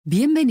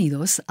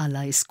Bienvenidos a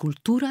la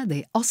escultura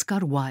de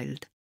Oscar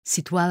Wilde,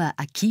 situada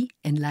aquí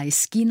en la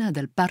esquina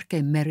del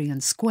parque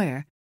Merrion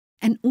Square,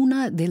 en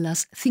una de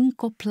las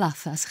 5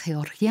 plazas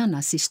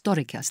georgianas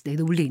históricas de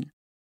Dublín.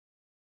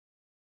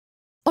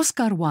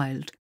 Oscar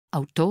Wilde,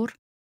 autor,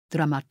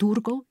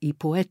 dramaturgo y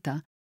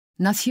poeta,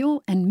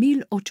 nació en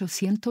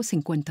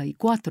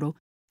 1854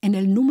 en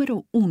el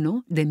número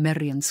 1 de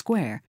Merrion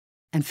Square,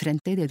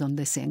 enfrente de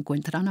donde se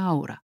encuentran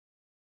ahora.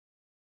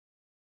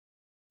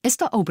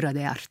 Esta obra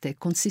de arte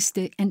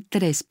consiste en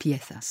 3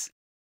 piezas: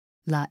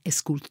 la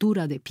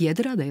escultura de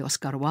piedra de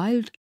Oscar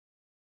Wilde,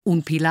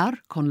 un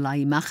pilar con la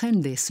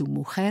imagen de su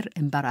mujer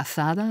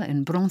embarazada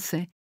en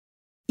bronce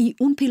y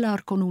un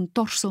pilar con un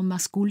torso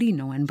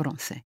masculino en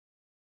bronce.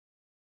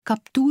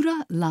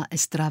 Captura la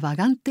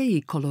extravagante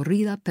y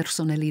colorida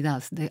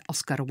personalidad de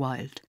Oscar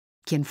Wilde,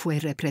 quien fue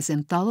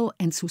representado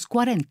en sus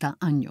 40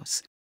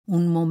 años,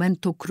 un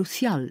momento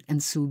crucial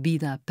en su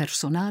vida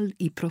personal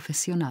y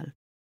profesional.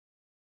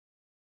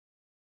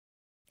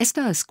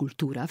 Esta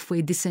escultura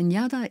fue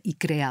diseñada y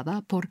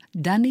creada por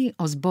Danny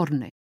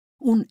Osborne,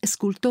 un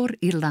escultor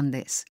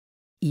irlandés,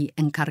 y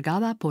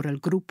encargada por el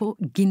grupo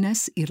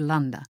Guinness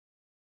Irlanda.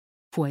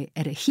 Fue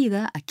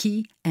erigida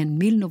aquí en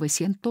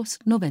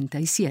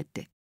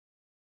 1997.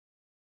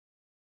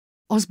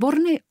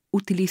 Osborne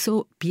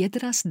utilizó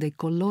piedras de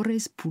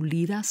colores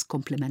pulidas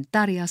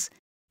complementarias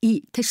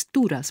y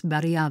texturas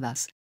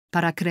variadas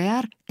para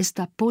crear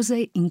esta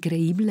pose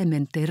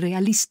increíblemente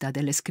realista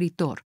del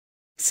escritor,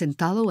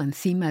 sentado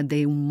encima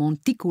de un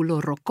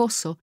montículo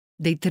rocoso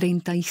de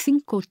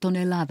 35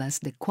 toneladas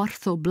de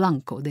cuarzo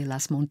blanco de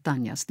las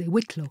montañas de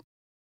Wicklow.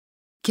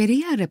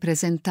 Quería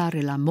representar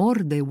el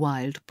amor de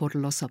Wilde por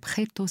los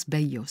objetos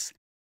bellos,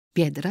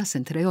 piedras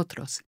entre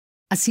otros,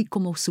 así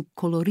como su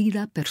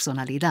colorida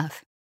personalidad.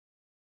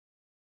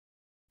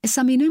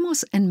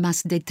 Examinemos en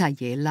más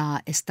detalle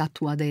la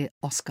estatua de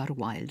Oscar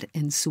Wilde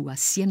en su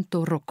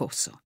asiento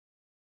rocoso.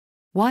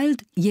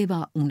 Wilde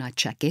lleva una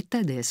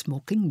chaqueta de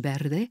smoking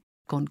verde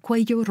con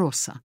cuello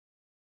rosa,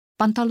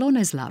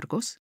 pantalones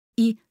largos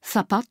y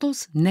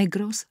zapatos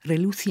negros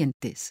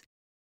relucientes,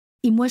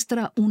 y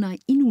muestra una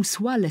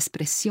inusual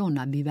expresión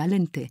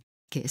ambivalente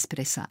que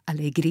expresa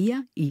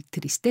alegría y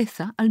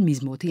tristeza al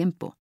mismo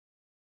tiempo.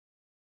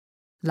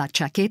 La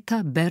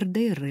chaqueta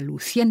verde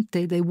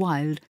reluciente de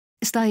Wilde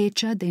está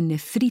hecha de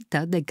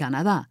nefrita de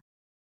Canadá.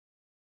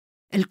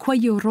 El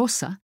cuello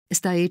rosa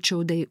está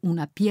hecho de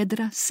una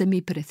piedra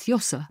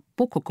semipreciosa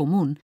poco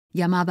común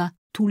llamada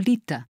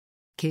tulita,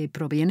 que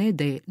proviene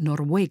de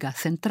Noruega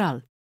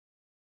central.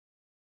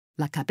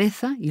 La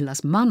cabeza y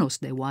las manos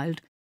de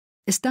Wilde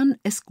están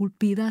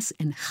esculpidas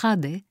en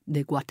jade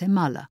de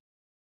Guatemala.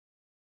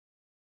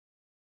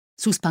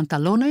 Sus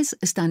pantalones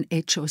están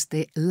hechos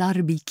de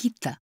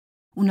larviquita,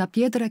 una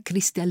piedra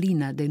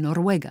cristalina de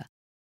Noruega,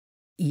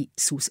 y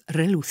sus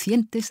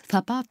relucientes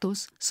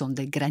zapatos son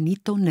de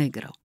granito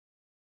negro.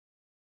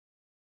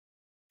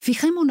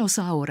 Fijémonos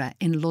ahora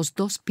en los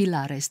 2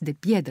 pilares de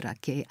piedra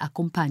que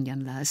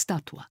acompañan la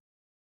estatua.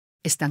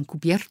 Están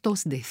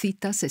cubiertos de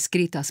citas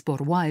escritas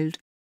por Wilde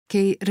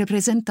que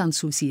representan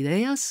sus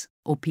ideas,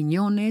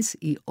 opiniones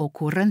y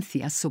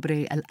ocurrencias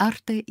sobre el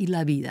arte y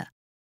la vida.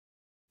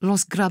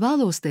 Los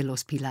grabados de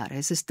los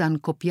pilares están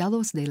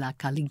copiados de la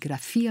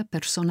caligrafía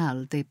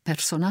personal de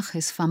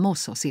personajes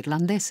famosos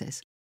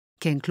irlandeses,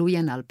 que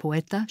incluyen al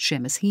poeta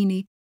Seamus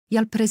Heaney y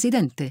al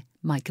presidente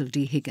Michael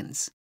D.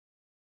 Higgins.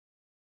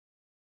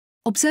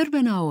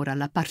 Observen ahora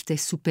la parte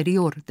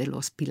superior de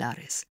los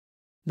pilares.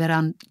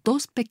 Verán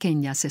 2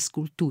 pequeñas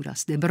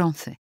esculturas de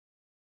bronce.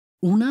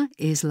 Una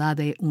es la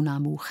de una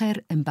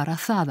mujer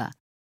embarazada.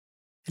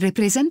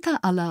 Representa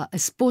a la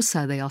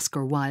esposa de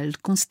Oscar Wilde,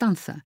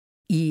 Constanza,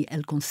 y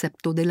el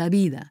concepto de la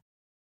vida,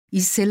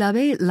 y se la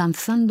ve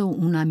lanzando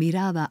una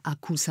mirada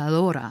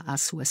acusadora a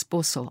su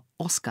esposo,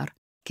 Oscar,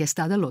 que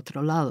está del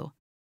otro lado.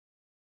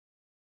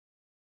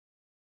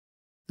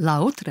 La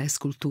otra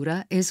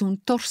escultura es un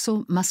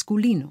torso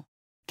masculino,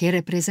 que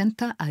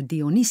representa a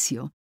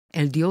Dionisio,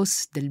 el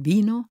dios del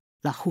vino,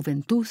 la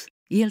juventud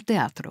y el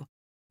teatro,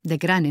 de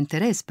gran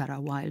interés para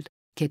Wilde,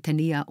 que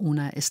tenía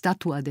una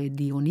estatua de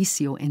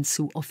Dionisio en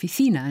su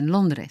oficina en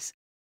Londres.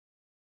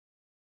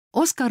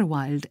 Oscar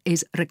Wilde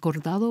es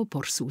recordado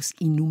por sus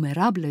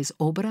innumerables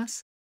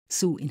obras,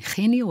 su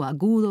ingenio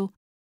agudo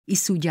y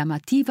su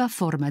llamativa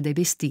forma de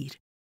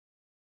vestir.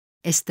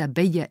 Esta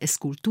bella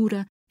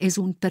escultura es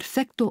un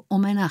perfecto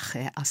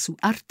homenaje a su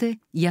arte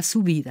y a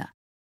su vida.